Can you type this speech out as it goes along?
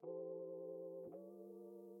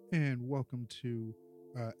And welcome to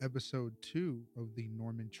episode 2 of the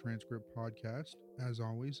Norman Transcript Podcast. As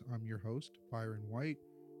always, I'm your host, Byron White.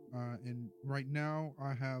 And right now,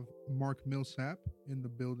 I have Mark Millsap in the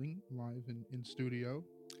building, live in studio.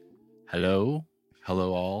 Hello.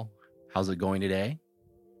 Hello, all. How's it going today?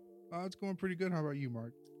 It's going pretty good. How about you,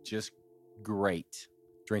 Mark? Just great.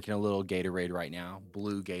 Drinking a little Gatorade right now.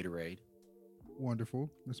 Blue Gatorade.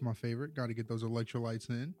 Wonderful. That's my favorite. Got to get those electrolytes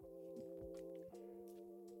in.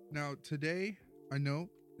 Now, today, I know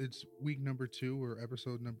it's week number 2 or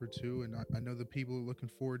episode number 2, and I know the people are looking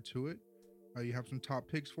forward to it. You have some top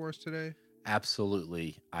picks for us today?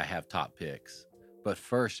 Absolutely. I have top picks. But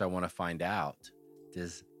first, I want to find out,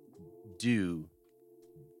 do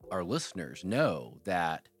our listeners know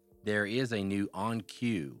that there is a new On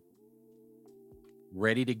Cue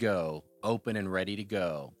ready to go, open and ready to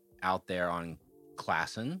go out there on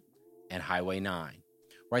Classen and Highway 9.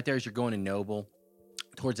 Right there as you're going to Noble,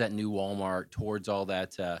 towards that new Walmart, towards all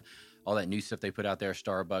that new stuff they put out there,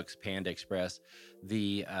 Starbucks, Panda Express.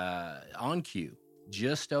 The On Cue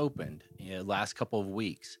just opened last couple of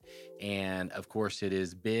weeks. And of course, it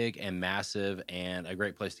is big and massive and a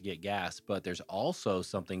great place to get gas. But there's also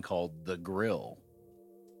something called The Grill.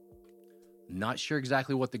 Not sure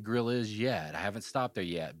exactly what The Grill is yet. I haven't stopped there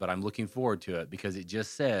yet, but I'm looking forward to it because it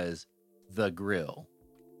just says The Grill.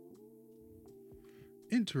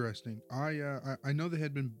 Interesting. I know they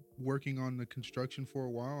had been working on the construction for a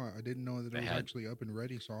while. I didn't know that it was actually up and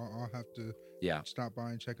ready, so I'll have to stop by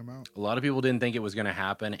and check them out. A lot of people didn't think it was going to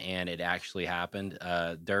happen, and it actually happened.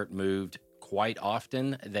 Dirt moved quite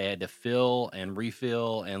often. They had to fill and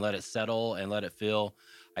refill and let it settle and let it fill.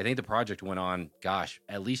 I think the project went on,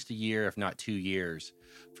 at least a year, if not 2 years,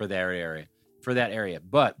 for that area.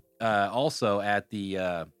 But also at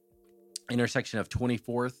the intersection of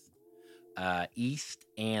 24th East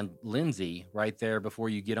and Lindsay, right there before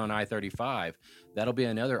you get on I-35, that'll be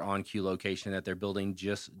another On Cue location that they're building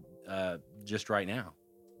just right now.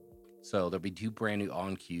 So there'll be 2 brand new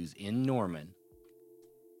On Cues in Norman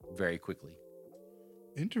very quickly.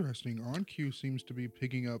 Interesting. On Cue seems to be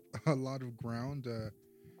picking up a lot of ground.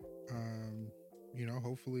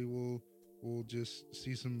 Hopefully we'll just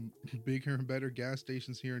see some bigger and better gas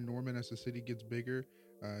stations here in Norman as the city gets bigger.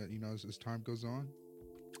 As time goes on.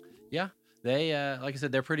 Yeah. They, like I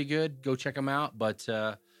said, they're pretty good. Go check them out. But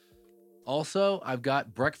also, I've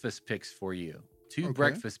got breakfast picks for you. 2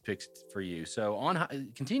 breakfast picks for you. So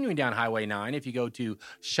continuing down Highway 9, if you go to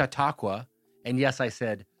Chautauqua, and yes, I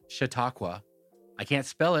said Chautauqua. I can't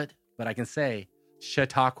spell it, but I can say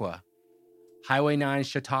Chautauqua. Highway 9,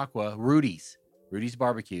 Chautauqua, Rudy's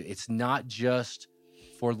Barbecue. It's not just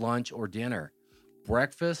for lunch or dinner.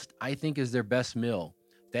 Breakfast, I think, is their best meal.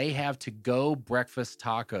 They have to-go breakfast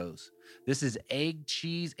tacos. This is egg,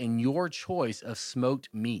 cheese, and your choice of smoked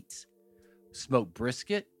meats. Smoked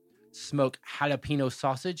brisket, smoked jalapeno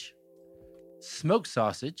sausage, smoked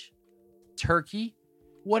sausage, turkey,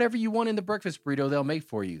 whatever you want in the breakfast burrito, they'll make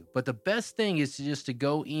for you. But the best thing is to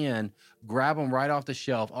go in, grab them right off the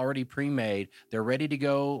shelf, already pre-made. They're ready to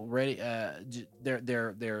go.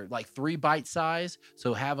 They're like 3 bite size,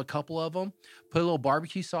 so have a couple of them. Put a little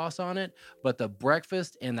barbecue sauce on it. But the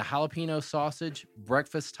breakfast and the jalapeno sausage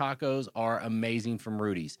breakfast tacos are amazing from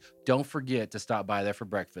Rudy's. Don't forget to stop by there for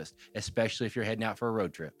breakfast, especially if you're heading out for a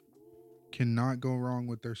road trip. Cannot go wrong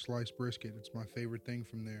with their sliced brisket. It's my favorite thing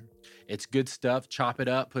from there. It's good stuff. Chop it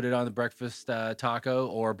up, put it on the breakfast taco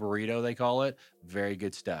or burrito, they call it. Very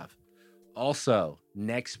good stuff. Also,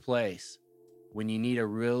 next place, when you need a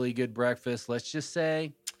really good breakfast, let's just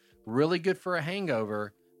say really good for a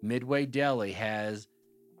hangover, Midway Deli has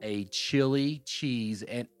a chili, cheese,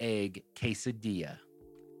 and egg quesadilla.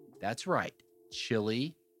 That's right.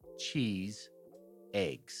 Chili, cheese,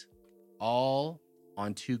 eggs. All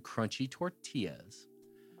on 2 crunchy tortillas.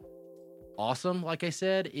 Awesome, like I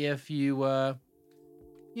said, if you,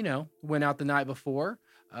 went out the night before,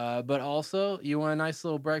 but also you want a nice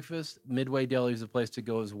little breakfast, Midway Deli is a place to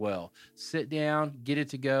go as well. Sit down, get it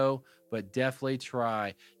to go, but definitely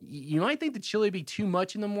try. You might think the chili be too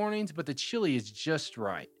much in the mornings, but the chili is just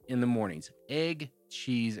right in the mornings. Egg,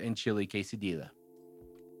 cheese, and chili quesadilla.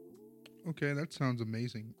 Okay, that sounds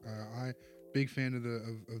amazing. Big fan of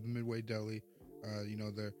the Midway Deli.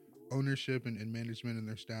 Their ownership and management and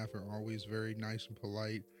their staff are always very nice and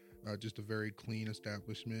polite. Just a very clean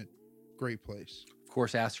establishment. Great place. Of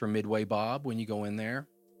course, ask for Midway Bob when you go in there.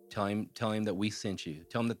 Tell him that we sent you.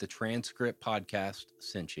 Tell him that the Transcript Podcast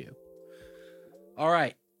sent you. All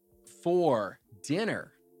right. For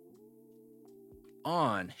dinner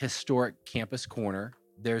on historic Campus Corner,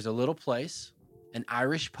 there's a little place, an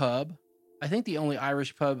Irish pub. I think the only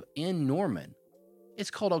Irish pub in Norman.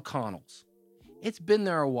 It's called O'Connell's. It's been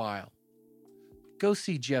there a while. Go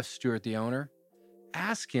see Jeff Stewart, the owner.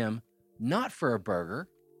 Ask him not for a burger,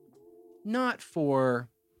 not for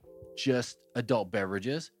just adult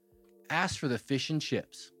beverages. Ask for the fish and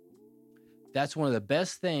chips. That's one of the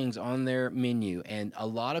best things on their menu. And a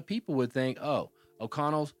lot of people would think, oh,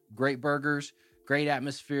 O'Connell's, great burgers, great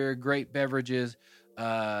atmosphere, great beverages,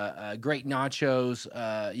 great nachos,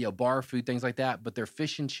 bar food, things like that. But their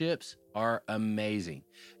fish and chips are amazing.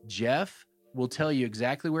 Jeff will tell you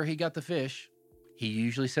exactly where he got the fish. He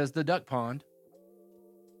usually says the duck pond,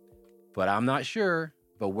 but I'm not sure.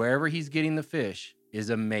 But wherever he's getting the fish is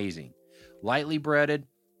amazing. Lightly breaded,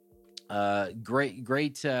 great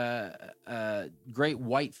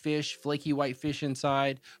white fish, flaky white fish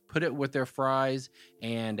inside. Put it with their fries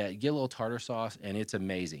and get a little tartar sauce, and it's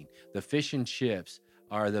amazing. The fish and chips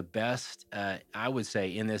are the best, I would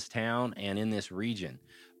say, in this town and in this region.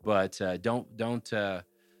 But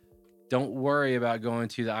don't worry about going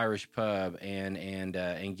to the Irish pub and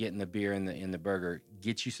getting the beer and the burger.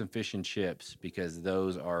 Get you some fish and chips because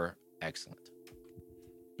those are excellent.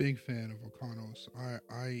 Big fan of O'Connell's.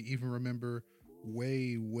 I even remember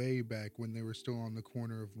way back when they were still on the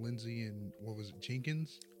corner of Lindsay and what was it,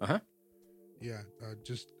 Jenkins? Yeah,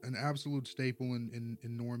 just an absolute staple in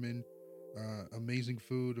Norman. Amazing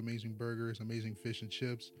food, amazing burgers, amazing fish and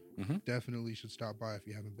chips. Definitely should stop by if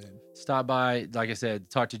you haven't been. Stop by, like I said,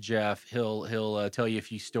 talk to Jeff. He'll tell you a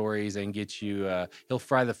few stories and get you. He'll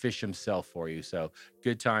fry the fish himself for you. So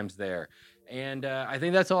good times there. And I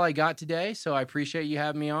think that's all I got today. So I appreciate you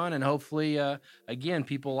having me on. And hopefully, again,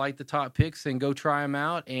 people like the top picks and go try them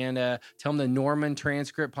out and tell them the Norman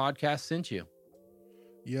Transcript Podcast sent you.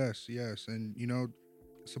 Yes. And,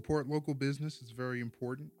 support local business is very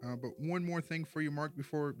important. But one more thing for you, Mark,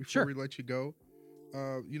 before Sure. we let you go.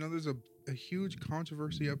 There's a huge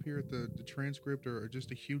controversy up here at the Transcript or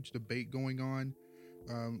just a huge debate going on.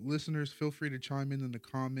 Listeners, feel free to chime in the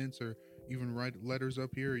comments or even write letters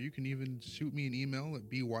up here. Or you can even shoot me an email at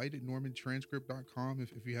bwhite@normantranscript.com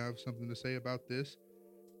if you have something to say about this.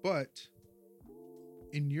 But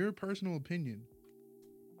in your personal opinion,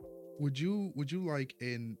 would you like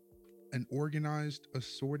an organized,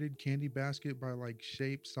 assorted candy basket by like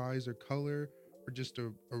shape, size, or color, or just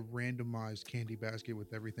a randomized candy basket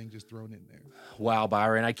with everything just thrown in there? Wow,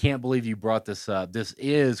 Byron, I can't believe you brought this up. This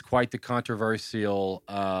is quite the controversial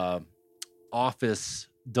office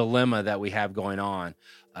dilemma that we have going on.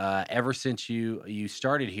 Ever since you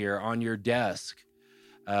started here on your desk,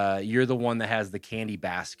 you're the one that has the candy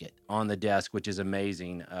basket on the desk, which is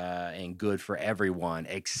amazing and good for everyone,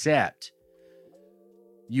 except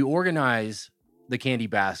you organize the candy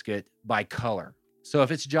basket by color. So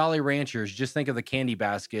if it's Jolly Ranchers, just think of the candy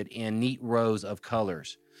basket in neat rows of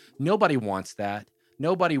colors. Nobody wants that.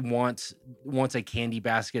 Nobody wants a candy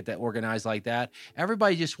basket that organized like that.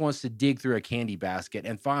 Everybody just wants to dig through a candy basket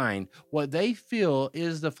and find what they feel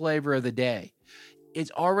is the flavor of the day.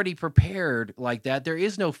 It's already prepared like that. There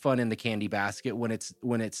is no fun in the candy basket when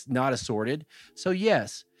it's not assorted. So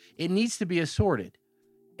yes, it needs to be assorted.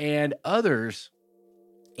 And others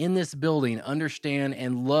in this building understand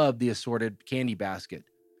and love the assorted candy basket.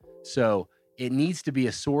 So it needs to be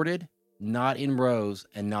assorted, not in rows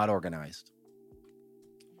and not organized.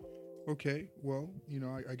 Okay, well,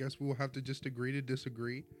 I guess we'll have to just agree to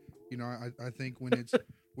disagree. I think when it's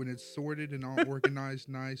sorted and all organized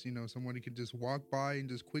nice, somebody can just walk by and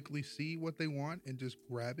just quickly see what they want and just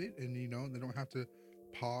grab it, and they don't have to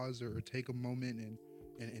pause or take a moment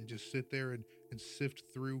and just sit there and sift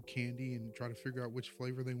through candy and try to figure out which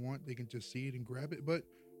flavor they want. They can just see it and grab it. But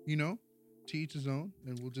to each his own,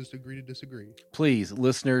 and we'll just agree to disagree. Please,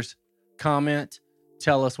 listeners, comment,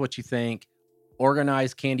 tell us what you think.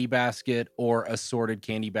 Organized candy basket or assorted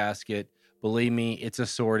candy basket. Believe me, it's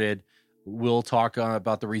assorted. We'll talk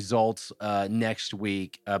about the results next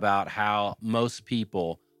week about how most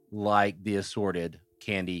people like the assorted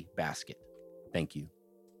candy basket. Thank you.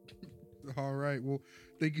 All right. Well,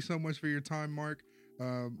 thank you so much for your time, Mark.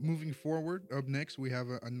 Moving forward, up next, we have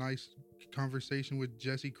a nice conversation with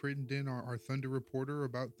Jesse Crittenden, our Thunder reporter,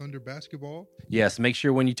 about Thunder basketball. Yes, make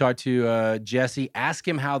sure when you talk to Jesse, ask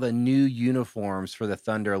him how the new uniforms for the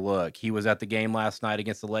Thunder look. He was at the game last night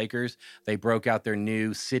against the Lakers. They broke out their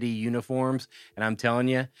new city uniforms, and I'm telling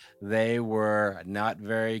you, they were not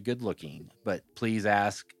very good looking. But please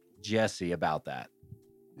ask Jesse about that.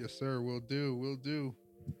 Yes, sir. Will do.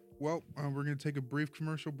 Well, we're going to take a brief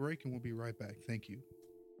commercial break, and we'll be right back. Thank you.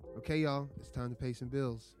 Okay, y'all, it's time to pay some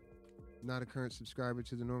bills. Not a current subscriber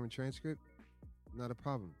to the Norman Transcript? Not a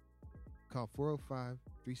problem. Call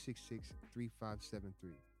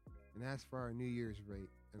 405-366-3573 and ask for our New Year's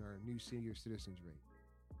rate and our new senior citizens rate.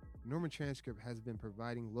 The Norman Transcript has been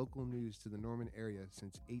providing local news to the Norman area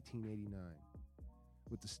since 1889,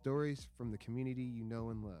 with the stories from the community you know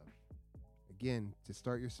and love. Again, to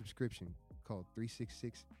start your subscription, call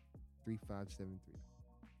 366-3573.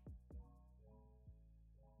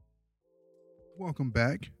 Welcome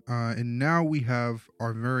back. And now we have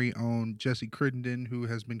our very own Jesse Crittenden, who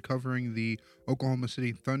has been covering the Oklahoma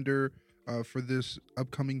City Thunder for this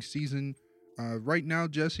upcoming season. Right now,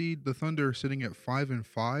 Jesse, the Thunder are sitting at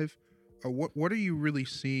 5-5. What are you really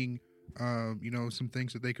seeing? Some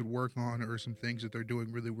things that they could work on, or some things that they're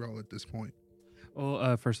doing really well at this point.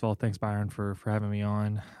 Well, first of all, thanks, Byron, for having me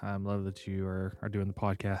on. I love that you are doing the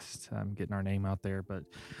podcast, getting our name out there. But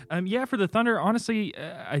for the Thunder, honestly,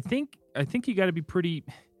 I think you got to be pretty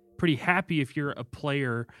happy if you're a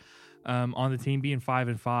player on the team being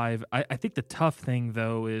 5-5. I think the tough thing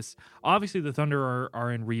though is obviously the Thunder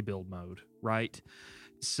are in rebuild mode, right?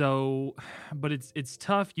 So, but it's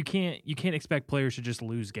tough. You can't expect players to just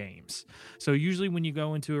lose games. So usually when you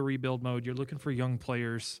go into a rebuild mode, you're looking for young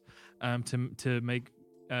players to make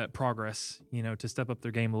progress, to step up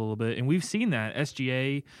their game a little bit. And we've seen that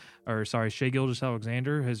Shai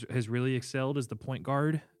Gilgeous-Alexander has really excelled as the point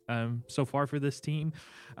guard so far for this team.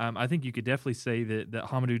 I think you could definitely say that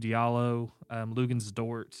Hamidou Diallo, Lugans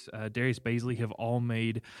Dort, Darius Baisley have all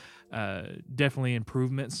made definitely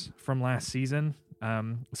improvements from last season.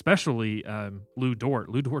 Especially Lou Dort.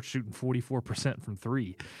 Lou Dort shooting 44% from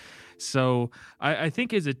three. So I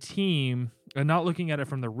think as a team, and not looking at it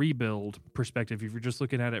from the rebuild perspective, if you're just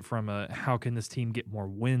looking at it from a how can this team get more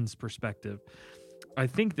wins perspective, I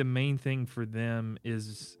think the main thing for them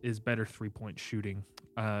is better 3-point shooting.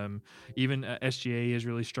 Even SGA has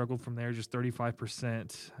really struggled from there, just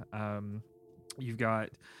 35%. You've got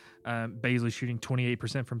Baisley shooting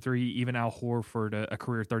 28% from three. Even Al Horford, a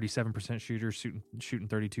career 37% shooter, shooting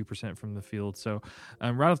 32% from the field. So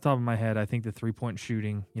right off the top of my head, I think the 3-point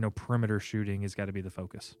shooting, perimeter shooting has got to be the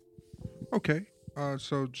focus. Okay.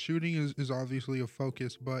 So shooting is obviously a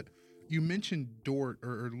focus, but you mentioned Dort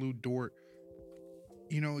or Lou Dort.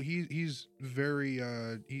 He's very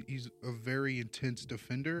he's a very intense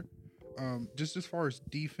defender. Just as far as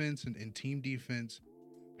defense and team defense,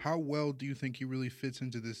 how well do you think he really fits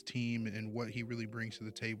into this team and what he really brings to the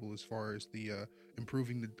table as far as the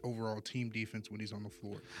improving the overall team defense when he's on the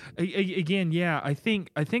floor? Again, yeah, I think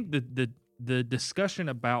the discussion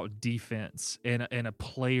about defense and a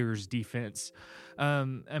player's defense,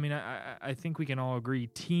 I think we can all agree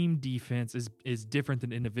team defense is different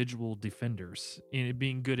than individual defenders in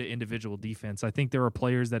being good at individual defense. I think there are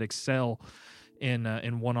players that excel in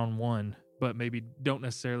one-on-one, but maybe don't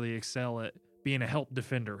necessarily excel at being a help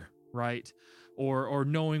defender, right? Or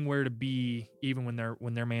knowing where to be even when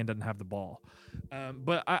their man doesn't have the ball.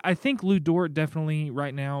 But I think Lou Dort definitely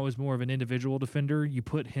right now is more of an individual defender. You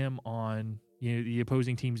put him on the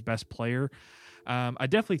opposing team's best player. I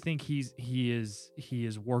definitely think he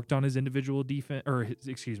has worked on his individual defense, or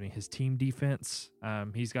his team defense.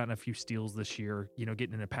 He's gotten a few steals this year,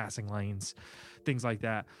 getting into passing lanes, things like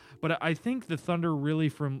that. But I think the Thunder really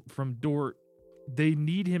from Dort, they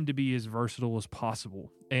need him to be as versatile as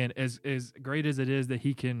possible. And as great as it is that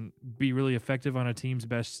he can be really effective on a team's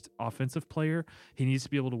best offensive player, he needs to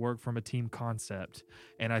be able to work from a team concept.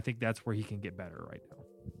 And I think that's where he can get better right now.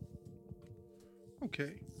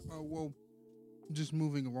 Okay. Well, just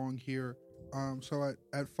moving along here. So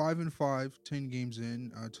at 5-5, 10 games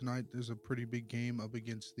in, tonight there's a pretty big game up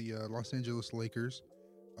against the Los Angeles Lakers.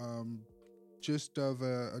 Just of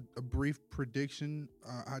a brief prediction,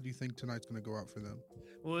 how do you think tonight's going to go out for them?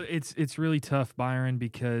 Well, it's really tough, Byron,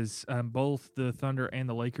 because both the Thunder and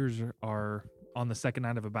the Lakers are on the second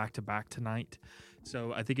night of a back-to-back tonight.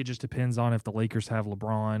 So I think it just depends on if the Lakers have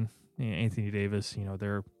LeBron, Anthony Davis.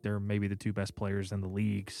 They're maybe the two best players in the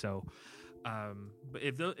league. So, but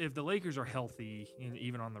if the Lakers are healthy,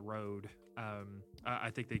 even on the road,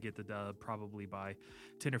 I think they get the dub probably by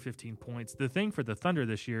 10 or 15 points. The thing for the Thunder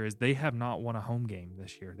this year is they have not won a home game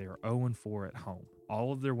this year. They are 0-4 at home.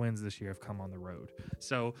 All of their wins this year have come on the road.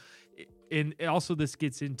 So, and also this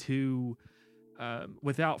gets into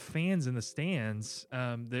without fans in the stands,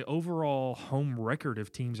 the overall home record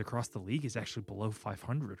of teams across the league is actually below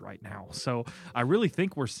 500 right now. So I really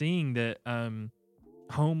think we're seeing that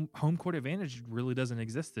home court advantage really doesn't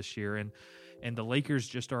exist this year, and the Lakers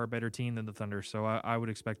just are a better team than the Thunder. So I would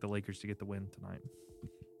expect the Lakers to get the win tonight.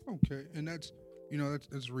 Okay, and that's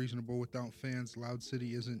reasonable. Without fans, Loud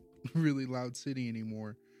City isn't really Loud City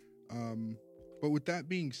anymore. But with that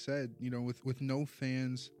being said, with no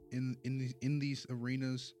fans in these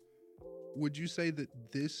arenas, would you say that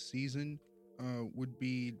this season would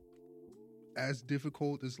be as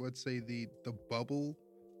difficult as, let's say, the bubble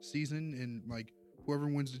season, and like whoever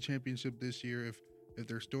wins the championship this year, if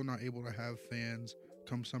they're still not able to have fans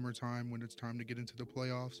come summertime when it's time to get into the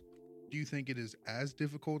playoffs, do you think it is as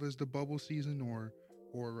difficult as the bubble season, or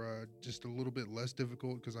just a little bit less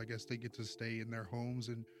difficult because I guess they get to stay in their homes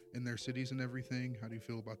and in their cities and everything? How do you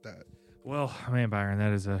feel about that? Well, man, Byron,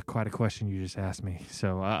 that is quite a question you just asked me.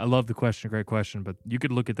 So I love the question, great question, but you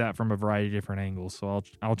could look at that from a variety of different angles. So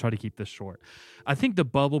I'll try to keep this short. I think the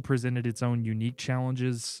bubble presented its own unique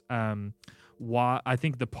challenges. Why I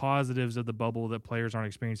think the positives of the bubble that players aren't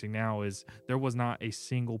experiencing now is there was not a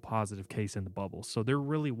single positive case in the bubble. So there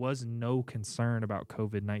really was no concern about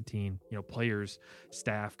COVID-19, players,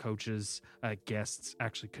 staff, coaches, guests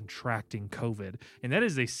actually contracting COVID. And that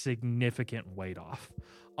is a significant weight off.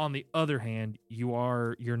 On the other hand,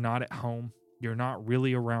 you're not at home. You're not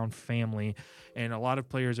really around family. And a lot of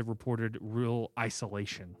players have reported real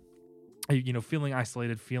isolation. Feeling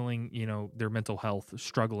isolated, feeling, their mental health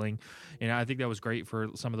struggling. And I think that was great for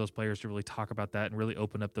some of those players to really talk about that and really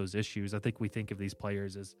open up those issues. I think we think of these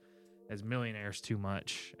players as millionaires too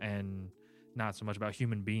much and not so much about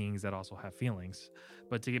human beings that also have feelings.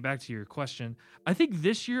 But to get back to your question, I think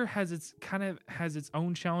this year has its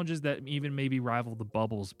own challenges that even maybe rival the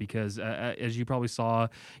bubbles because as you probably saw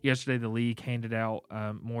yesterday, the league handed out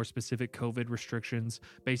more specific COVID restrictions.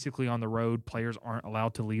 Basically on the road, players aren't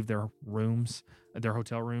allowed to leave their rooms, their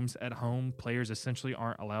hotel rooms. At home, players essentially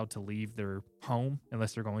aren't allowed to leave their home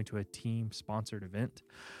unless they're going to a team sponsored event.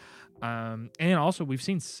 And also, we've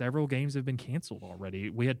seen several games have been canceled already.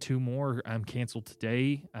 We had 2 more canceled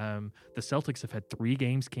today. The Celtics have had 3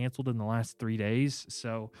 games canceled in the last 3 days.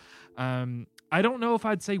 So I don't know if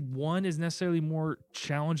I'd say one is necessarily more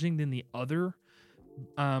challenging than the other.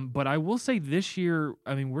 But I will say this year,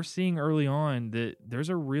 we're seeing early on that there's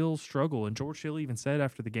a real struggle. And George Hill even said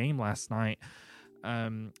after the game last night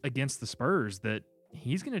against the Spurs that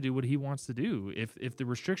he's going to do what he wants to do. If the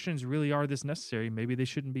restrictions really are this necessary, maybe they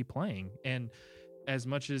shouldn't be playing. And as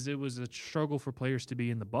much as it was a struggle for players to be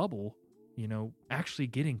in the bubble, actually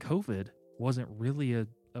getting COVID wasn't really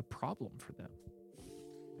a problem for them.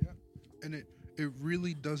 Yeah, and it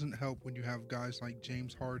really doesn't help when you have guys like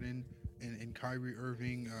James Harden and Kyrie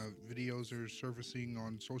Irving. Videos are surfacing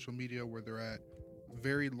on social media where they're at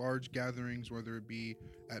very large gatherings, whether it be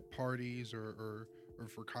at parties or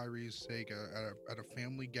for Kyrie's sake, at a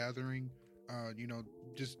family gathering,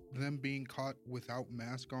 just them being caught without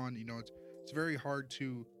mask on. It's very hard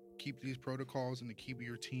to keep these protocols and to keep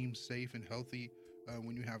your team safe and healthy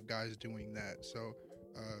when you have guys doing that. So,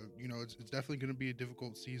 it's definitely going to be a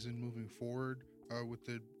difficult season moving forward with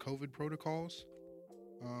the COVID protocols.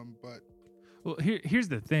 Well, here's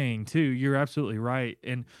the thing, too. You're absolutely right.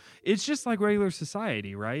 And it's just like regular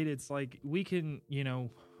society, right? It's like we can,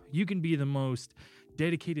 you can be the most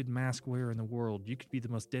dedicated mask wearer in the world. You could be the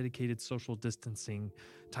most dedicated social distancing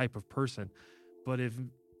type of person. But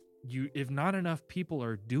if not enough people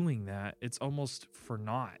are doing that, it's almost for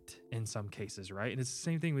naught in some cases, right? And it's the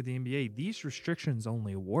same thing with the NBA. These restrictions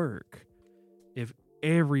only work if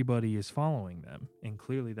everybody is following them. And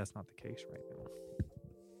clearly that's not the case right now.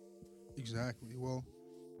 Exactly. Well,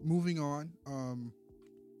 moving on,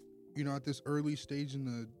 at this early stage in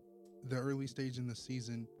the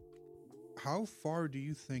season, how far do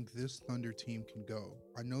you think this Thunder team can go?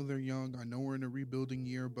 I know they're young. I know we're in a rebuilding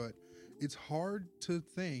year, but it's hard to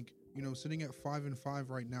think, sitting at 5-5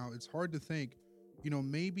 right now, it's hard to think,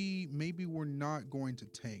 maybe we're not going to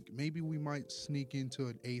tank. Maybe we might sneak into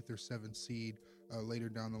an 8th or 7th seed later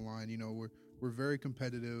down the line. We're very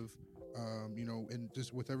competitive, and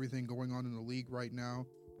just with everything going on in the league right now,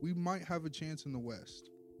 we might have a chance in the West.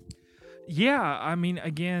 Yeah,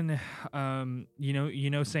 again, Sam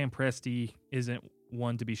Presti isn't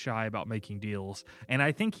one to be shy about making deals. And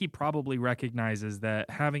I think he probably recognizes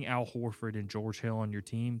that having Al Horford and George Hill on your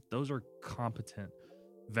team, those are competent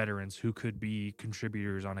veterans who could be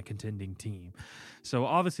contributors on a contending team. So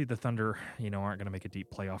obviously the Thunder, aren't going to make a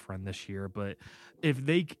deep playoff run this year, but if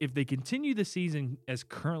they continue the season as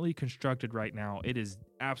currently constructed right now, it is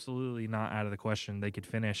absolutely not out of the question they could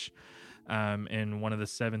finish in one of the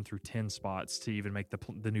 7 through 10 spots to even make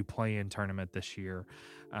the new play-in tournament this year.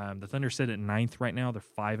 The Thunder sit at 9th right now. They're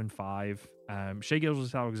 5-5. Shai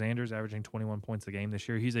Gilgeous-Alexander's averaging 21 points a game this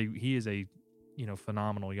year. He is a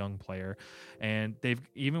phenomenal young player, and they've,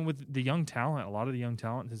 even with the young talent, a lot of the young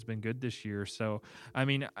talent has been good this year. So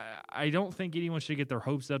I don't think anyone should get their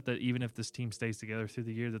hopes up that even if this team stays together through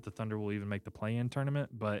the year that the Thunder will even make the play-in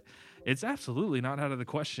tournament, but it's absolutely not out of the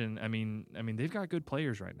question. I mean they've got good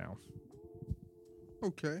players right now.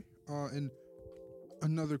 Okay. And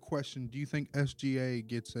Another question: do you think SGA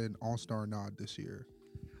gets an All-Star nod this year?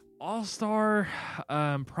 All-Star,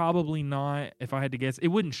 probably not. If I had to guess, it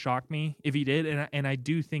wouldn't shock me if he did, and I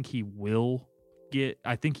do think he will get.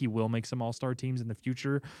 I think he will make some All-Star teams in the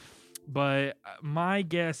future. But my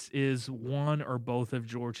guess is one or both of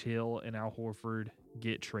George Hill and Al Horford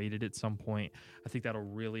get traded at some point. I think that'll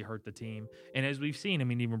really hurt the team. And as we've seen, I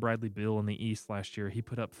mean, even Bradley Beal in the East last year, he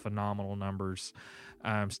put up phenomenal numbers.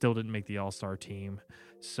 Still didn't make the All-Star team.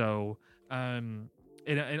 So,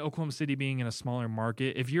 in Oklahoma City being in a smaller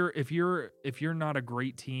market, if you're not a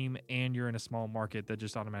great team and you're in a small market, that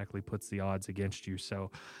just automatically puts the odds against you. So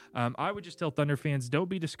I would just tell Thunder fans, don't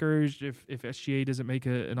be discouraged if SGA doesn't make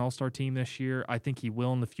an All-Star team this year. I think he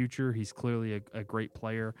will in the future. He's clearly a great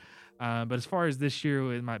player. But as far as this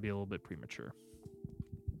year, it might be a little bit premature.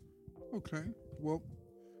 Okay. Well,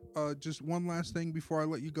 just one last thing before I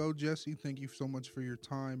let you go, Jesse. Thank you so much for your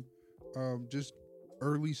time. Just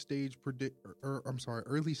early stages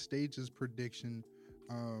prediction.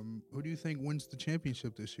 Who do you think wins the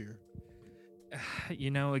championship this year?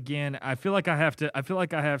 Again, I feel like I have to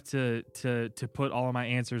put all of my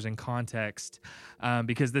answers in context,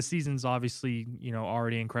 because this season's obviously,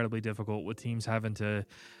 already incredibly difficult with teams having to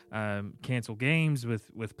cancel games,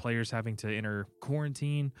 with players having to enter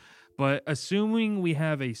quarantine. But assuming we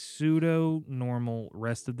have a pseudo normal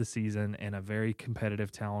rest of the season and a very competitive,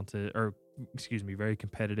 very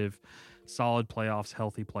competitive, solid playoffs,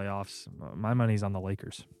 healthy playoffs, my money's on the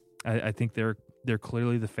Lakers. I think they're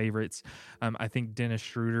clearly the favorites. I think Dennis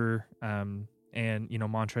Schroeder and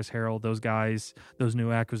Montrezl Harrell, those guys, those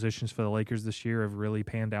new acquisitions for the Lakers this year have really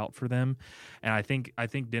panned out for them. And I think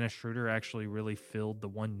Dennis Schroeder actually really filled the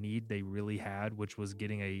one need they really had, which was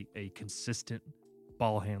getting a consistent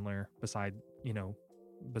ball handler beside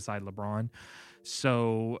LeBron.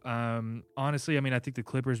 So honestly, I think the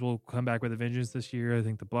Clippers will come back with a vengeance this year. I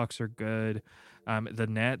think the Bucks are good. The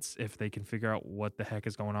Nets, if they can figure out what the heck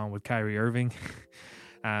is going on with Kyrie Irving,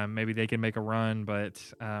 maybe they can make a run. But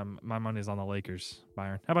my money is on the Lakers.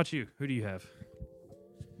 Byron, how about you? Who do you have?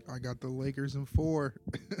 I got the Lakers in 4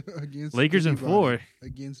 against Lakers in 4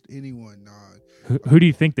 against anyone. Nah. Who do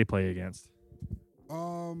you think they play against?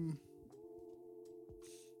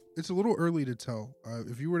 It's a little early to tell.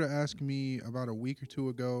 If you were to ask me about a week or two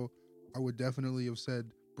ago, I would definitely have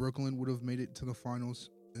said Brooklyn would have made it to the finals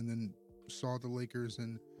and then saw the Lakers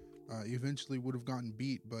and eventually would have gotten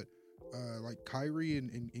beat. But like Kyrie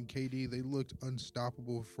and KD, they looked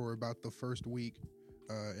unstoppable for about the first week,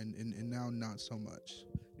 and now not so much.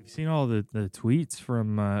 Have you seen all the tweets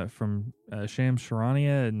from Shams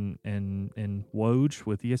Charania and Woj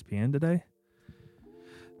with ESPN today?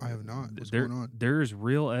 I have not. What's going on? There's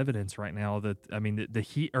real evidence right now that the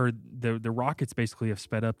Heat or the Rockets basically have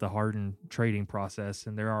sped up the Harden trading process,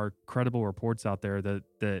 and there are credible reports out there that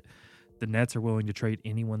the Nets are willing to trade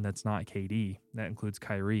anyone that's not KD. That includes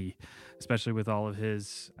Kyrie, especially with all of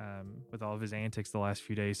his antics the last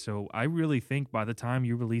few days. So I really think by the time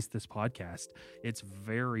you release this podcast, it's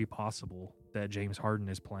very possible that James Harden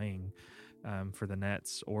is playing for the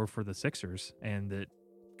Nets or for the Sixers, and that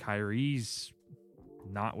Kyrie's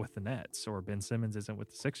not with the Nets, or Ben Simmons isn't with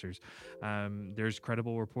the Sixers. There's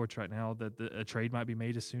credible reports right now that a trade might be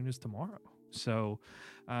made as soon as tomorrow. So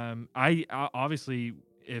I obviously,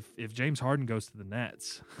 if James Harden goes to the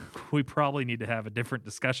Nets, we probably need to have a different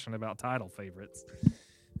discussion about title favorites.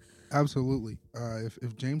 Absolutely.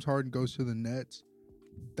 If James Harden goes to the Nets,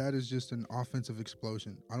 that is just an offensive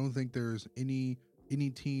explosion. I don't think there's any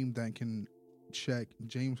team that can check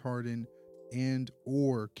James Harden and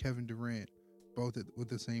or Kevin Durant both with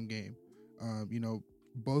the same game.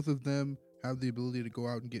 Both of them have the ability to go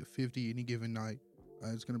out and get 50 any given night.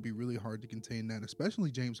 It's going to be really hard to contain that,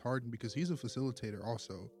 especially James Harden, because he's a facilitator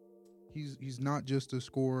also. He's not just a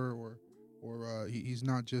scorer or he's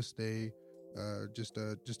not just a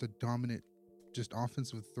dominant just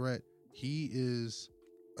offensive threat. He is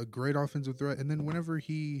a great offensive threat, and then whenever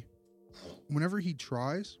he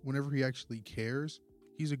actually cares,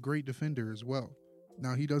 he's a great defender as well.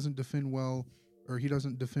 Now, he doesn't defend well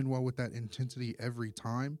with that intensity every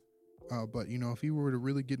time. But, if he were to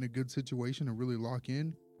really get in a good situation and really lock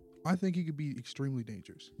in, I think he could be extremely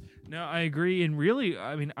dangerous. No, I agree. And really,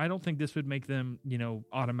 I don't think this would make them,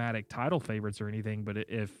 automatic title favorites or anything. But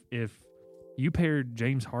if you paired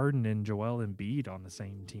James Harden and Joel Embiid on the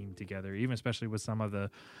same team together, even especially with some of the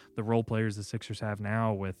role players the Sixers have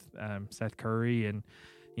now with Seth Curry and,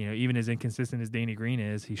 even as inconsistent as Danny Green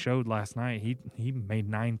is, he showed last night. He made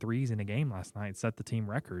 9 threes in a game last night, set the team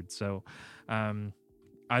record. So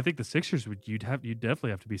I think the Sixers you'd definitely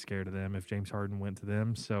have to be scared of them if James Harden went to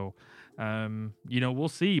them. So, we'll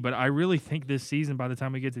see. But I really think this season, by the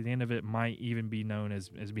time we get to the end of it, might even be known as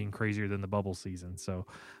being crazier than the bubble season. So,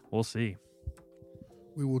 we'll see.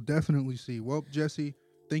 We will definitely see. Well, Jesse,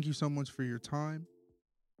 thank you so much for your time.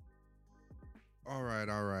 All right.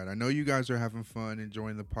 I know you guys are having fun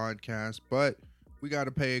enjoying the podcast, but we got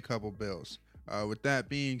to pay a couple bills. With that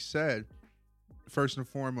being said, first and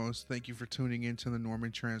foremost, thank you for tuning into the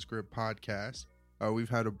Norman Transcript Podcast. We've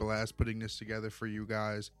had a blast putting this together for you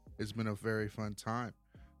guys. It's been a very fun time.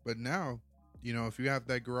 But now, if you have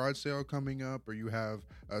that garage sale coming up, or you have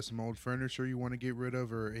some old furniture you want to get rid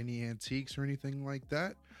of, or any antiques or anything like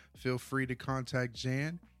that, feel free to contact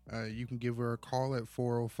Jan. You can give her a call at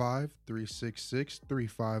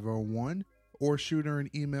 405-366-3501, or shoot her an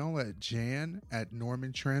email at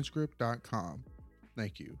jan@normantranscript.com.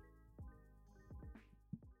 Thank you.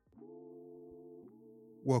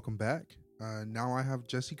 Welcome back. Now I have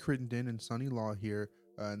Jesse Crittenden and Sonny Law here,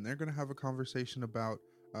 and they're going to have a conversation about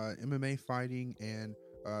MMA fighting, and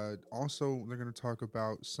also they're going to talk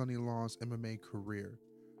about Sonny Law's MMA career.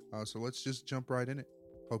 So let's just jump right in it.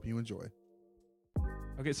 Hope you enjoy.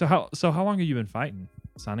 Okay, so how long have you been fighting,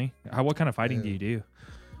 Sonny? What kind of fighting do you do?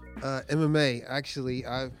 MMA. Actually,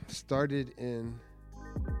 I started in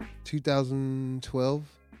 2012.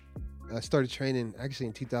 I started training actually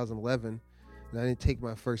in 2011, and I didn't take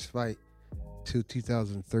my first fight till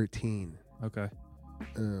 2013. Okay.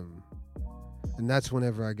 And that's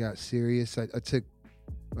whenever I got serious. I took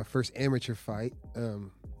my first amateur fight,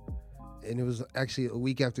 and it was actually a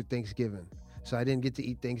week after Thanksgiving. So I didn't get to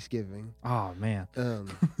eat Thanksgiving. Oh, man.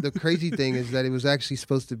 The crazy thing is that it was actually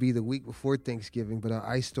supposed to be the week before Thanksgiving, but an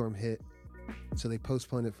ice storm hit, so they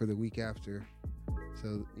postponed it for the week after.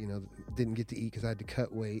 So, didn't get to eat because I had to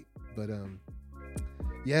cut weight. But,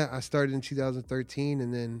 I started in 2013,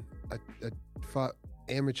 and then I fought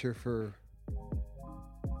amateur from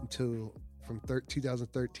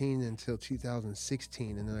 2013 until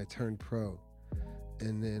 2016, and then I turned pro.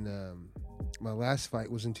 And then my last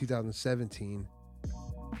fight was in 2017,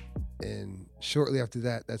 and shortly after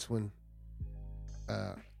that, that's when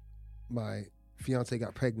my fiance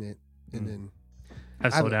got pregnant, and then I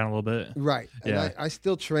slowed down a little bit. Right. Yeah. And I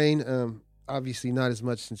still train, obviously not as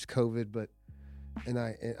much since COVID, but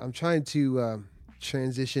I'm trying to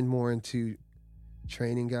transition more into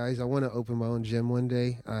training guys. I want to open my own gym one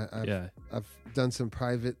day. I've done some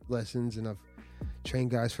private lessons, and I've trained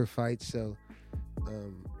guys for fights, so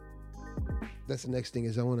that's the next thing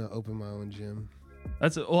is I want to open my own gym.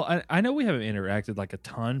 I know we haven't interacted like a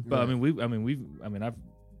ton, but Yeah.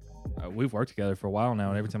 we've worked together for a while now,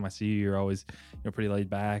 and every time I see you, you're always pretty laid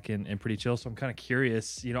back and pretty chill. So I'm kind of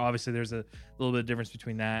curious. Obviously there's a little bit of difference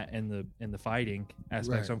between that and the fighting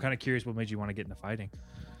aspect. Right. So I'm kind of curious what made you want to get into fighting.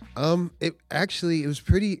 It was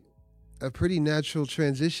a pretty natural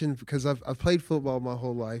transition because I've played football my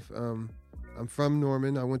whole life. I'm from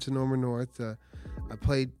Norman. I went to Norman North. I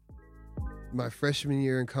played my freshman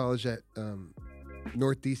year in college at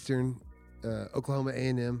Northeastern, Oklahoma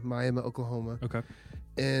A&M, Miami, Oklahoma. Okay.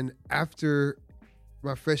 And after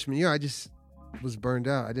my freshman year, I just was burned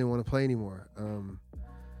out. I didn't want to play anymore.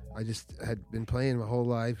 I just had been playing my whole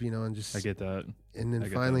life, and just... I get that. And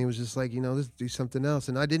then finally it was just like, let's do something else.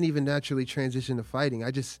 And I didn't even naturally transition to fighting.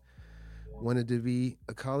 I just wanted to be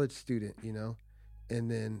a college student,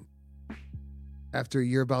 And then after a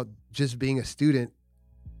year about just being a student,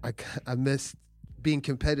 I missed being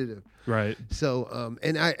competitive. Right. So,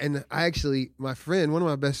 and I actually, my friend, one of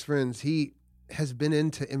my best friends, he has been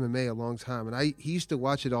into MMA a long time, and he used to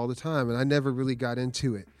watch it all the time, and I never really got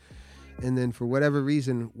into it. And then for whatever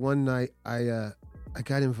reason, one night I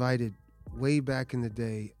got invited way back in the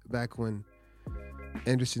day, back when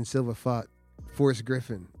Anderson Silva fought Forrest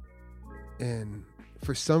Griffin. And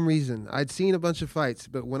for some reason, I'd seen a bunch of fights,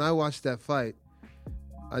 but when I watched that fight,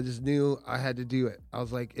 I just knew I had to do it. I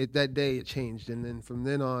was like, that day it changed. And then from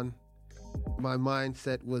then on, my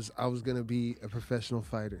mindset was I was going to be a professional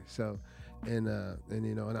fighter. So, and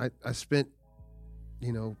I spent,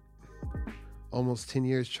 almost 10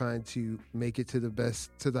 years trying to make it to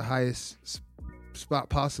the highest spot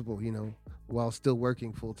possible, while still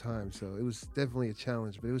working full time. So it was definitely a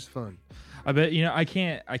challenge, but it was fun. I bet, I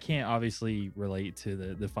can't obviously relate to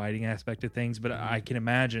the fighting aspect of things, but I can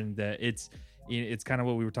imagine that it's kind of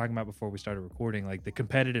what we were talking about before we started recording. Like the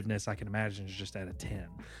competitiveness, I can imagine is just at a 10,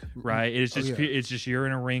 right? It's just, It's just, you're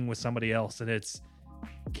in a ring with somebody else, and it's,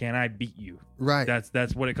 can I beat you? Right.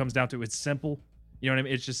 That's what it comes down to. It's simple. You know what I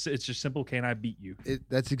mean? It's just simple. Can I beat you?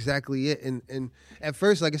 That's exactly it. And at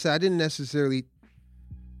first, like I said, I didn't necessarily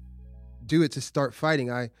do it to start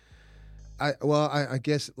fighting. I I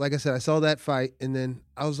guess, like I said, I saw that fight, and then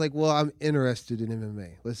I was like, well, I'm interested in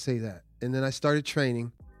MMA. Let's say that. And then I started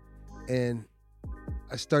training, and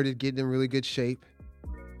I started getting in really good shape.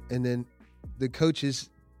 And then the coaches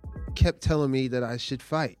kept telling me that I should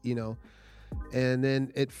fight, And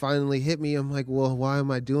then it finally hit me. I'm like, well, why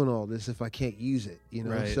am I doing all this if I can't use it,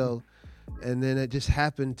 Right. So, and then it just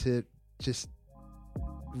happened to just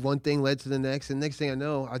one thing led to the next, and next thing I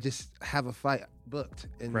know, I just have a fight booked,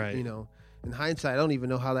 and Right. In hindsight, I don't even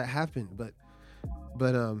know how that happened, but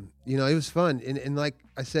it was fun, and like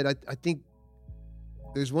I said, I think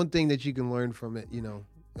there's one thing that you can learn from it.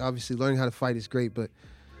 Obviously, learning how to fight is great, but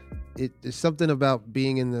there's something about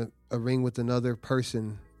being in a ring with another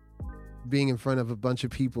person, being in front of a bunch of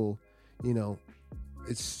people.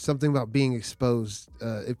 It's something about being exposed.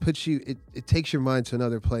 It puts you. It takes your mind to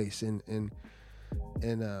another place, and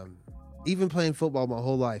even playing football my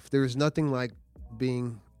whole life, there was nothing like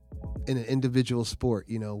being in an individual sport,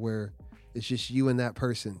 where it's just you and that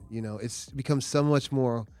person. It's become so much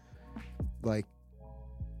more like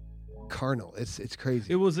carnal. It's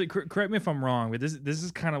crazy. It was, correct me if I'm wrong, but this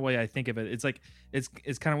is kind of the way I think of it. It's like it's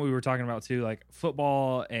kind of what we were talking about too. Like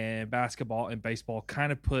football and basketball and baseball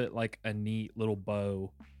kind of put like a neat little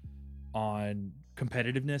bow on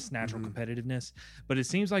competitiveness, natural competitiveness. But it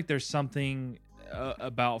seems like there's something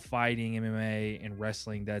about fighting, MMA, and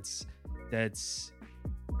wrestling that's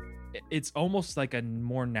it's almost like a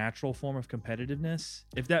more natural form of competitiveness,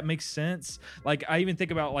 if that makes sense. Like I even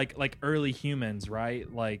think about like early humans, right?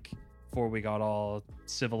 Like before we got all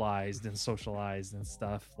civilized and socialized and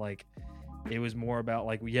stuff, like it was more about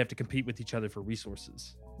like we have to compete with each other for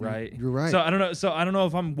resources, right? You're right. So I don't know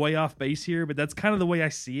if I'm way off base here, but that's kind of the way I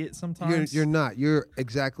see it sometimes. You're not. You're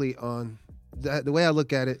exactly on. The way I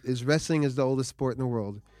look at it is wrestling is the oldest sport in the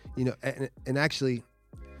world, and actually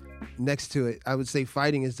next to it, I would say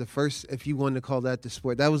fighting is the first, if you wanted to call that the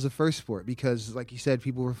sport. That was the first sport because, like you said,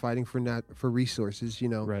 people were fighting for resources,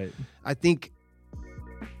 Right. I think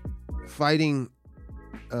fighting,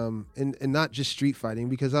 and not just street fighting,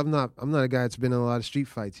 because I'm not a guy that's been in a lot of street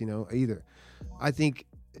fights, either. I think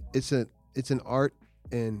it's an art,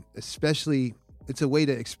 and especially it's a way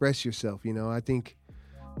to express yourself. I think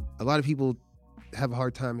a lot of people have a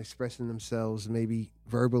hard time expressing themselves, maybe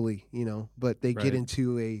verbally, but they get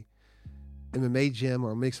into a MMA gym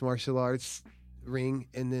or mixed martial arts ring,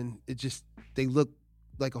 and then they look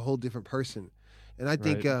like a whole different person. And I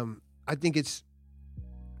think,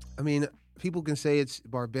 people can say it's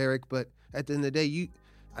barbaric, but at the end of the day,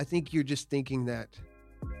 I think you're just thinking that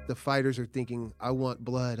the fighters are thinking, I want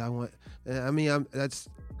blood.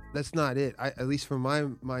 That's not it. At least from my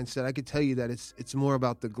mindset, I could tell you that it's more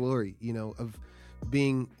about the glory, of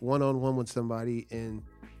being one-on-one with somebody and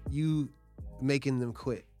you making them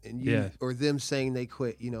quit, and or them saying they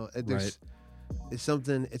quit. It's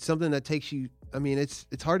something that takes you.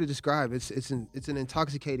 It's hard to describe. It's an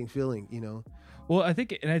intoxicating feeling. Well, I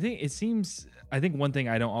think one thing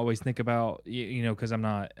I don't always think about, because I'm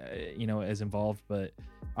not, as involved, but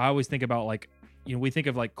I always think about like, we think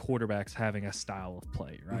of like quarterbacks having a style of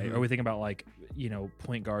play, right? Mm-hmm. Or we think about like,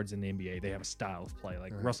 point guards in the NBA, they have a style of play.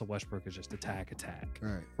 Like Russell Westbrook is just attack.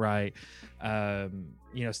 Right.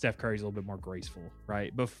 Steph Curry's a little bit more graceful,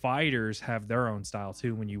 right? But fighters have their own style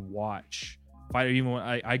too. When you watch fighter, even when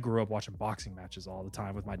I grew up watching boxing matches all the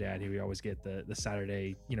time with my dad, we always get the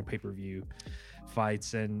Saturday, pay-per-view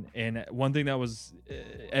fights. And one thing that was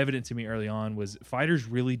evident to me early on was fighters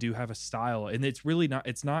really do have a style, and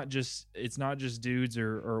it's not just dudes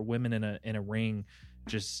or women in a ring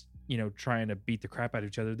just trying to beat the crap out of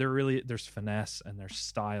each other. There's finesse and there's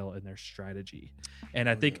style and there's strategy, and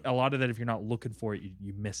I think a lot of that, if you're not looking for it,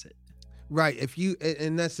 you miss it. Right.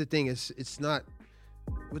 And that's the thing, it's not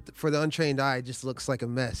for the untrained eye, it just looks like a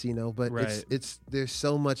mess, but it's there's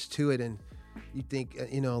so much to it. And you think,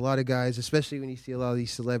 a lot of guys, especially when you see a lot of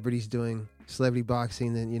these celebrities doing celebrity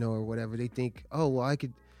boxing, then, or whatever, they think, oh, well, I'm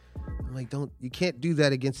like, you can't do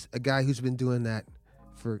that against a guy who's been doing that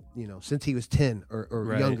for, since he was 10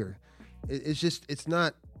 or younger.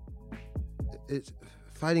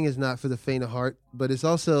 Fighting is not for the faint of heart, but it's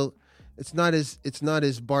also, it's not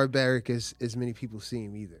as barbaric as many people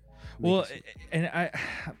seem either. Well, and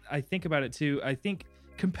I think about it too. I think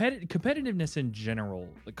competitiveness in general,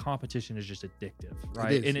 the competition is just addictive,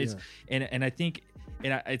 right? And I think,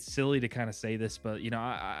 it's silly to kind of say this, but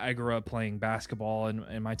I grew up playing basketball,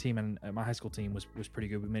 and my team and my high school team was pretty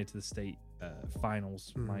good. We made it to the state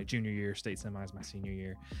finals my junior year, state semis my senior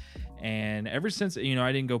year, and ever since I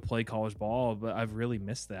didn't go play college ball, but I've really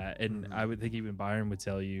missed that. And I would think even Byron would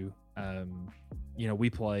tell you, we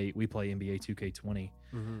play NBA 2K20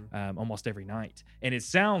 Mm-hmm. almost every night, and it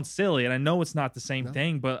sounds silly, and I know it's not the same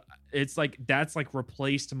thing, but it's like that's like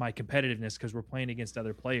replaced my competitiveness because we're playing against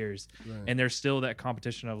other players, and there's still that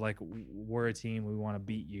competition of like we're a team, we want to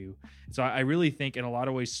beat you. So I really think in a lot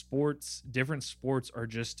of ways, different sports are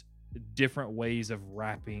just different ways of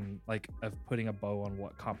wrapping, like of putting a bow on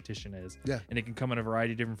what competition is. Yeah, and it can come in a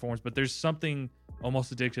variety of different forms, but there's something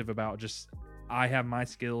almost addictive about just, I have my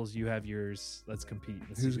skills, you have yours. Let's compete.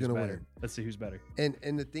 Let's who's see gonna better. win? Let's see who's better. And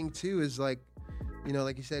the thing too is like,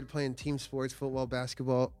 like you said, playing team sports, football,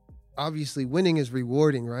 basketball. Obviously, winning is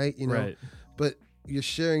rewarding, right? Right. But you're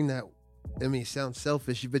sharing that. I mean, it sounds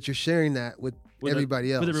selfish, but you're sharing that with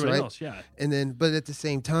everybody else, With everybody right? else, yeah. And then, but at the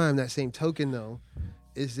same time, that same token though,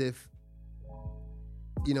 is if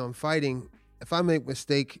I'm fighting. If I make a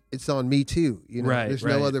mistake, it's on me too. Right, There's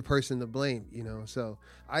right. no other person to blame. So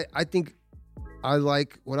I think.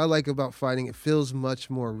 What I like about fighting, it feels much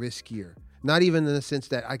more riskier. Not even in the sense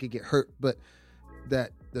that I could get hurt, but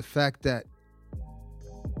that the fact that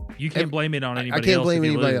you can't blame it on anybody else. I can't blame if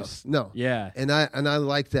you anybody lose. else. No. Yeah. And I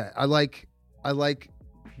like that. I like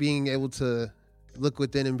being able to look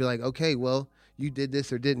within and be like, okay, well, you did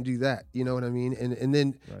this or didn't do that. You know what I mean? And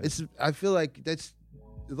then I feel like that's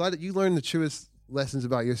a lot you learn the truest lessons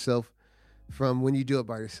about yourself from when you do it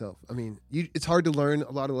by yourself. I mean, it's hard to learn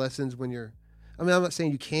a lot of lessons when you're. I mean, I'm not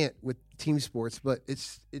saying you can't with team sports, but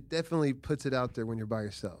it definitely puts it out there when you're by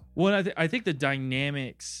yourself. Well, I think the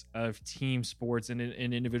dynamics of team sports and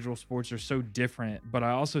individual sports are so different, but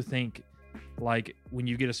I also think like when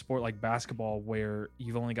you get a sport like basketball where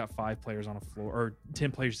you've only got 5 players on a floor, or 10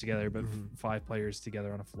 players together, but 5 players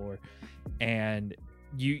together on a floor, and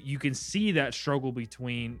you can see that struggle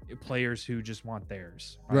between players who just want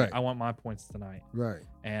theirs. Right. I want my points tonight. Right.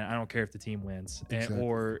 And I don't care if the team wins.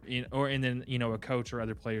 Exactly. And then a coach or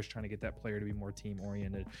other players trying to get that player to be more team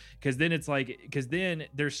oriented. Because then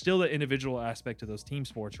there's still the individual aspect of those team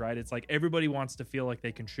sports, right? It's like everybody wants to feel like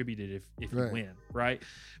they contributed if you win, right?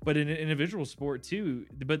 But in an individual sport too.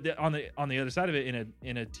 But on the other side of it,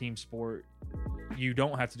 in a team sport, you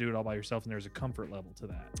don't have to do it all by yourself, and there's a comfort level to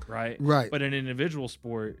that, right? Right. But in an individual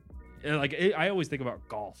sport, like I always think about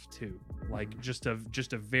golf too, like just a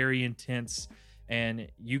very intense, and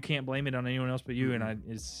you can't blame it on anyone else but you. And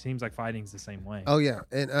it seems like fighting's the same way. Oh yeah,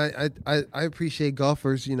 and I appreciate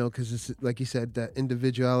golfers, because it's like you said, that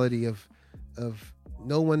individuality of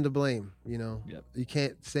no one to blame. Yep. You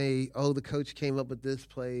can't say, oh, the coach came up with this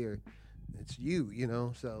play, or it's you.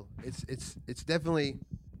 So it's definitely.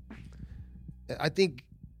 I think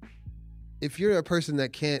if you're a person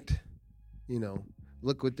that can't,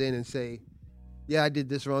 look within and say, yeah, I did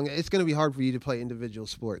this wrong, it's going to be hard for you to play individual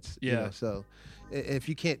sports. Yeah. So if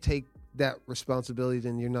you can't take that responsibility,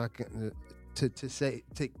 then you're not going to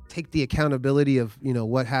take the accountability of,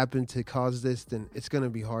 what happened to cause this, then it's going to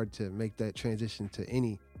be hard to make that transition to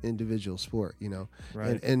any individual sport,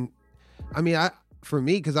 Right. And I mean, for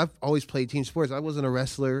me, because I've always played team sports, I wasn't a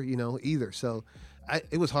wrestler, either. So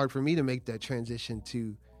it was hard for me to make that transition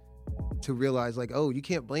to realize like, oh, you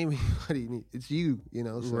can't blame anybody. It's you,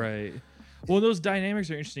 So. Right. Well, those dynamics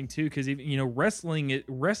are interesting too, because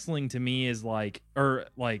wrestling to me is like, or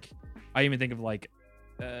like, I even think of like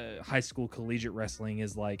high school collegiate wrestling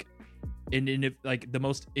is like like the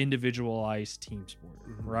most individualized team sport,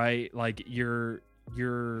 right? Like your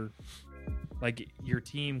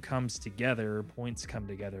team comes together, points come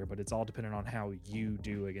together, but it's all dependent on how you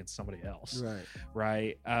do against somebody else.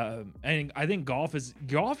 Right. And I think golf,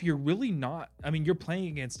 you're really not, I mean, you're playing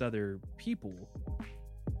against other people,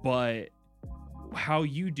 but how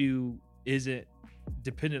you do isn't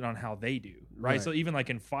dependent on how they do. Right. So even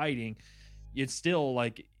like in fighting, it's still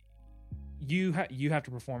like you have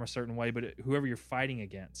to perform a certain way, but whoever you're fighting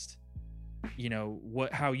against,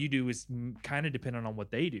 how you do is kind of dependent on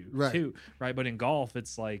what they do too, right? But in golf,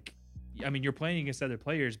 it's like, I mean, you're playing against other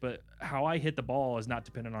players, but how I hit the ball is not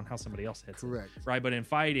dependent on how somebody else hits it, right? But in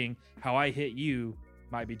fighting, how I hit you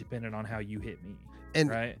might be dependent on how you hit me, and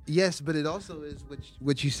right? Yes, but it also is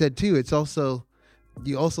what you said too. It's also,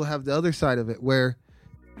 you also have the other side of it where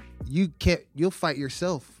you'll fight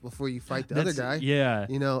yourself before you fight the other guy. Yeah.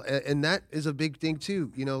 And that is a big thing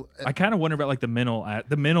too. I kind of wonder about like the mental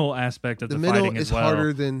aspect of the mental fighting as well. is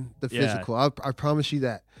harder than the physical. I promise you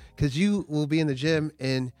that, because you will be in the gym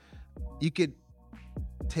and you could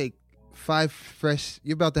take 5 fresh.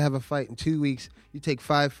 You're about to have a fight in 2 weeks. You take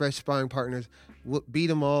 5 fresh sparring partners, beat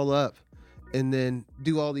them all up, and then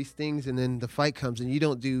do all these things, and then the fight comes and you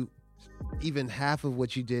don't do even half of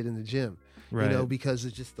what you did in the gym. Right. Because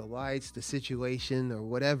it's just the lights, the situation, or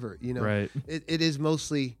whatever. Right. It is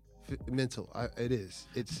mostly mental. It is.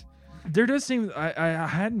 there does seem I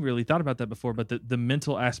hadn't really thought about that before, but the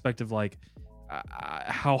mental aspect of like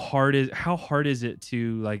how hard is it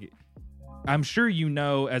to like, I'm sure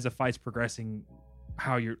as a fight's progressing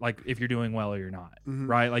how you're like, if you're doing well or you're not,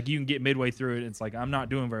 right? Like you can get midway through it and it's like, I'm not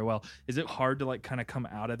doing very well. Is it hard to like kind of come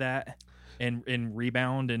out of that and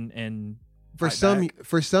rebound and for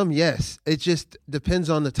some, yes. It just depends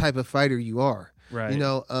on the type of fighter you are. Right. You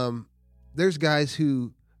know, there's guys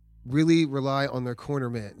who really rely on their corner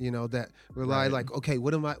man, you know, that rely like, okay,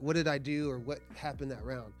 what did I do or what happened that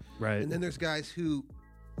round? Right. And then there's guys who,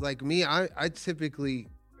 like me, I typically,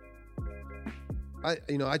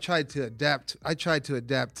 I tried to adapt,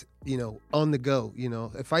 you know, on the go. You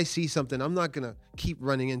know, if I see something, I'm not going to keep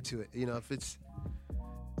running into it. You know,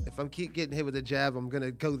 if I'm keep getting hit with a jab, I'm going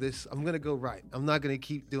to go right. I'm not going to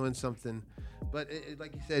keep doing something. But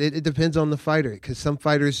like you said, it depends on the fighter, because some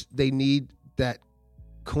fighters, they need that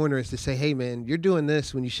corners to say, hey man, you're doing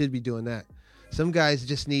this when you should be doing that. Some guys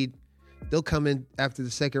just they'll come in after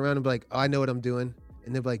the second round and be like, oh, I know what I'm doing.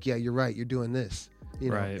 And they'll be like, yeah, you're right. You're doing this.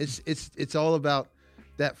 You know, it's all about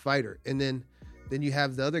that fighter. And then you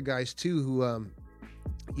have the other guys too, who,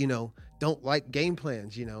 you know, don't like game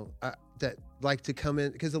plans, you know, that like to come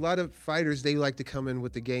in, because a lot of fighters, they like to come in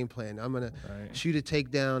with the game plan. I'm going to shoot a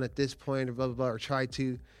takedown at this point or blah, blah, blah, or try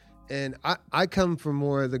to. And I come from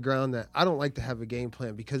more of the ground that I don't like to have a game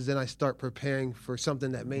plan, because then I start preparing for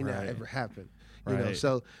something that may not ever happen. You know,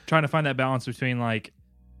 so trying to find that balance between like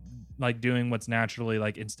doing what's naturally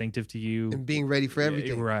like instinctive to you and being ready for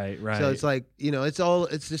everything. Right. So it's like, you know,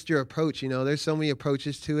 it's just your approach. You know, there's so many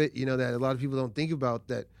approaches to it, you know, that a lot of people don't think about,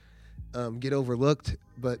 that get overlooked.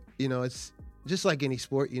 But, you know, it's just like any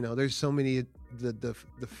sport, you know, there's so many the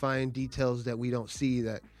fine details that we don't see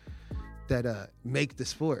that make the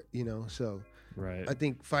sport, you know. So I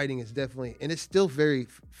think fighting is definitely, and it's still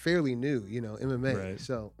fairly new, you know, MMA.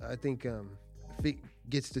 So I think if it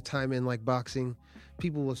gets to time in like boxing,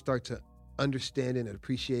 people will start to understand it and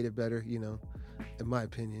appreciate it better, you know, in my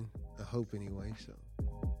opinion. I hope anyway. So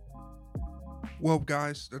well,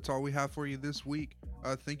 guys, that's all we have for you this week.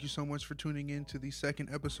 Thank you so much for tuning in to the second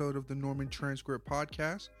episode of the Norman Transcript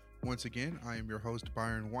Podcast. Once again, I am your host,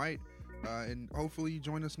 Byron White. And hopefully you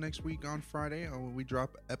join us next week on Friday when we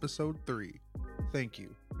drop episode 3. Thank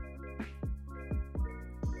you.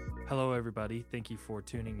 Hello, everybody. Thank you for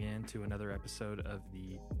tuning in to another episode of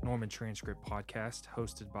the Norman Transcript Podcast,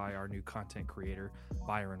 hosted by our new content creator,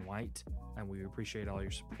 Byron White. And we appreciate all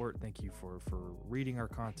your support. Thank you for reading our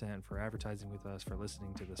content, for advertising with us, for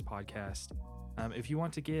listening to this podcast. If you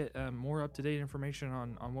want to get more up-to-date information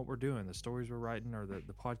on what we're doing, the stories we're writing, or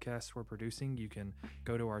the podcasts we're producing, you can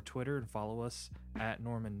go to our Twitter and follow us at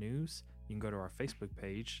Norman News. You can go to our Facebook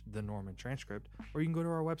page, The Norman Transcript, or you can go to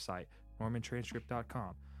our website,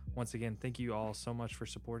 normantranscript.com. Once again, thank you all so much for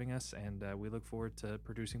supporting us, and we look forward to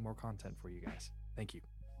producing more content for you guys. Thank you.